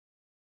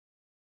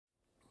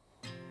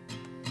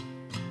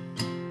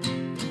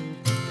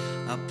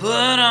I put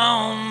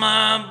on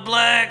my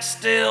black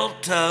steel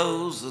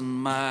toes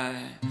and my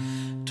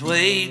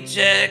tweed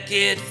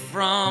jacket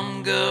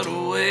from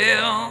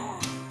Goodwill.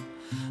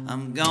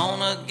 I'm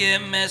gonna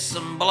get me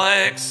some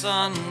black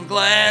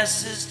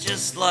sunglasses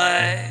just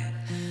like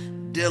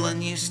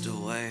Dylan used to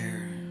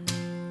wear.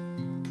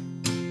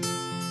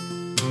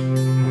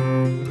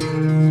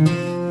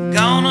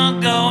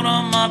 Gonna go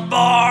to my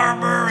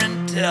barber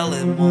and tell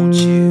him, won't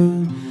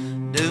you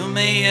do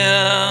me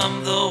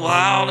the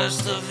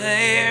wildest of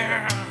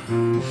hair?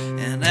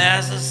 And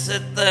as I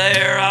sit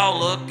there, I'll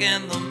look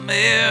in the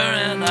mirror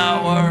and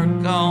I'll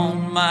work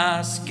on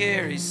my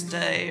scary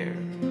stare.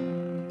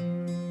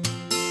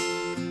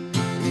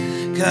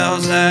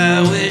 'Cause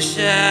I wish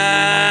I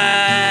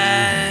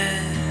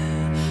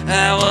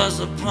was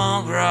a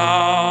punk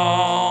rocker,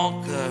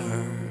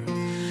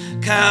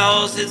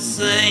 'cause it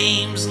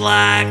seems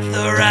like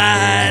the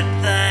right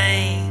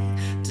thing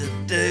to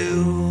do.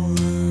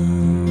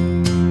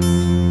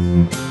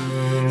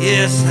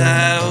 Yes,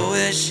 I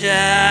wish I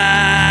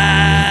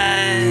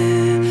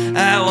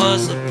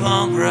was a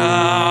punk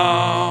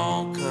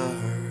rocker,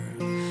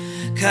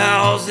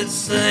 'cause it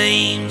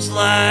seems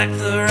like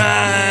the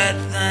right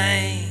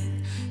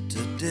thing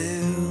to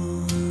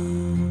do.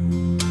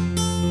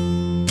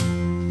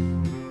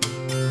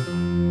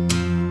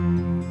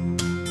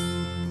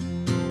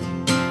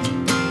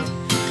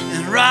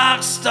 And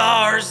rock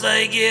stars,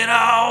 they get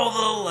all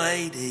the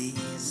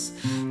ladies,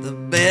 the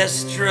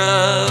best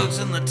drugs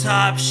and the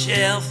top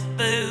shelf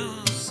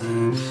booze,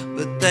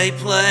 but they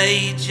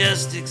play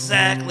just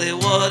exactly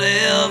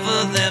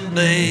whatever them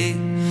big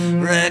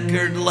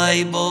record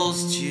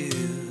labels choose.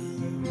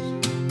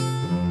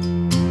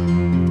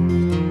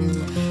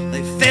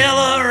 They fill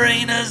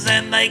arenas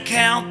and they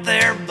count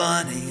their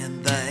money,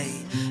 and they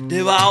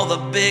do all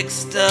the big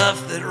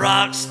stuff that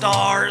rock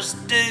stars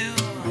do.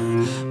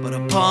 But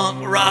a punk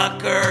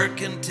rocker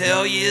can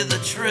tell you the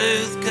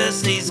truth,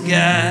 'cause he's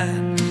got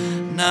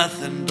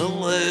nothing to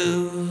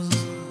lose.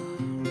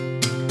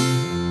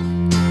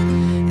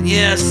 And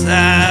yes,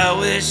 I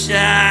wish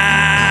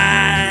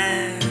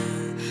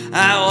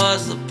I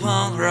was a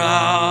punk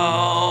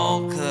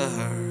rocker,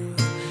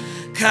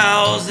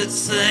 'cause it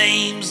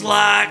seems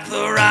like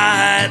the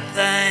right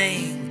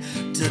thing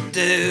to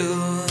do.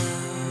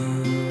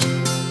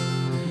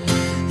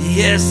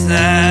 Yes,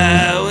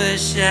 I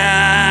wish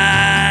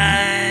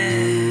I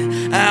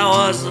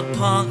was a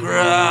punk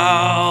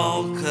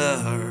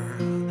rocker,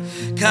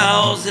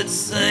 'cause it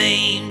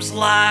seems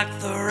like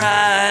the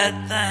right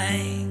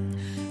thing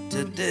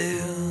to do.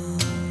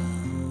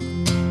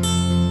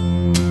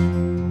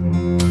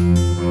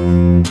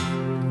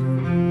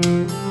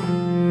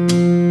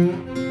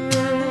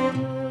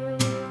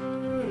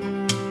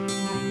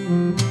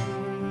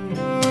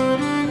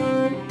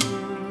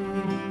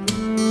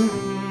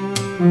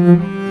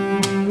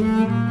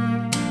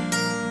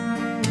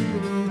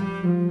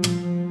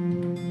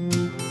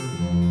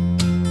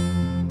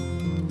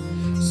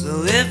 So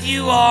if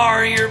you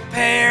are your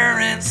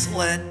parents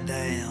let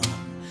down,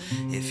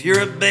 if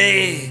you're a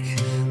big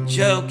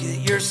joke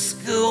at your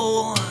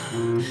school,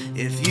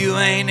 if you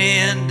ain't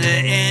into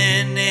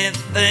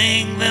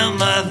anything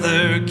them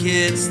other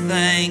kids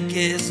think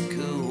is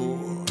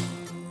cool,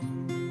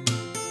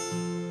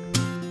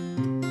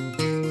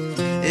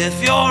 if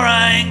you're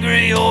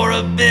angry or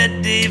a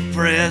bit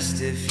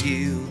depressed, if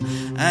you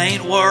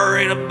ain't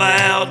worried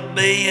about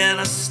being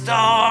a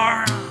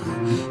star,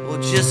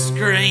 well, just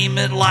scream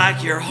it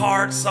like your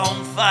heart's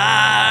on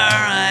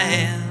fire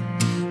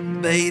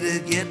and beat a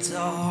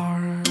guitar.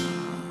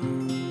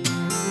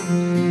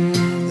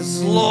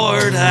 'Cause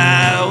Lord,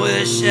 I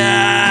wish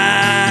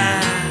I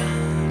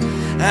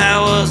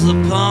was a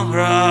punk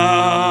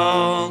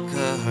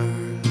rocker,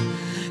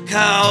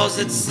 'cause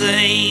it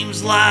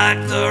seems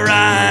like the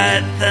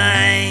right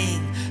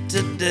thing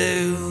to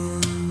do.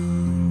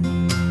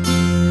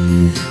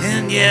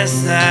 And yes,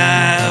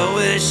 I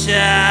wish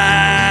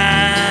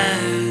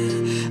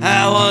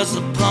I was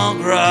a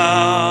punk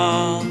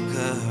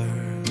rocker,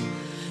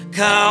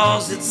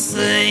 'cause it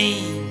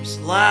seems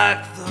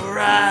like the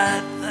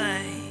right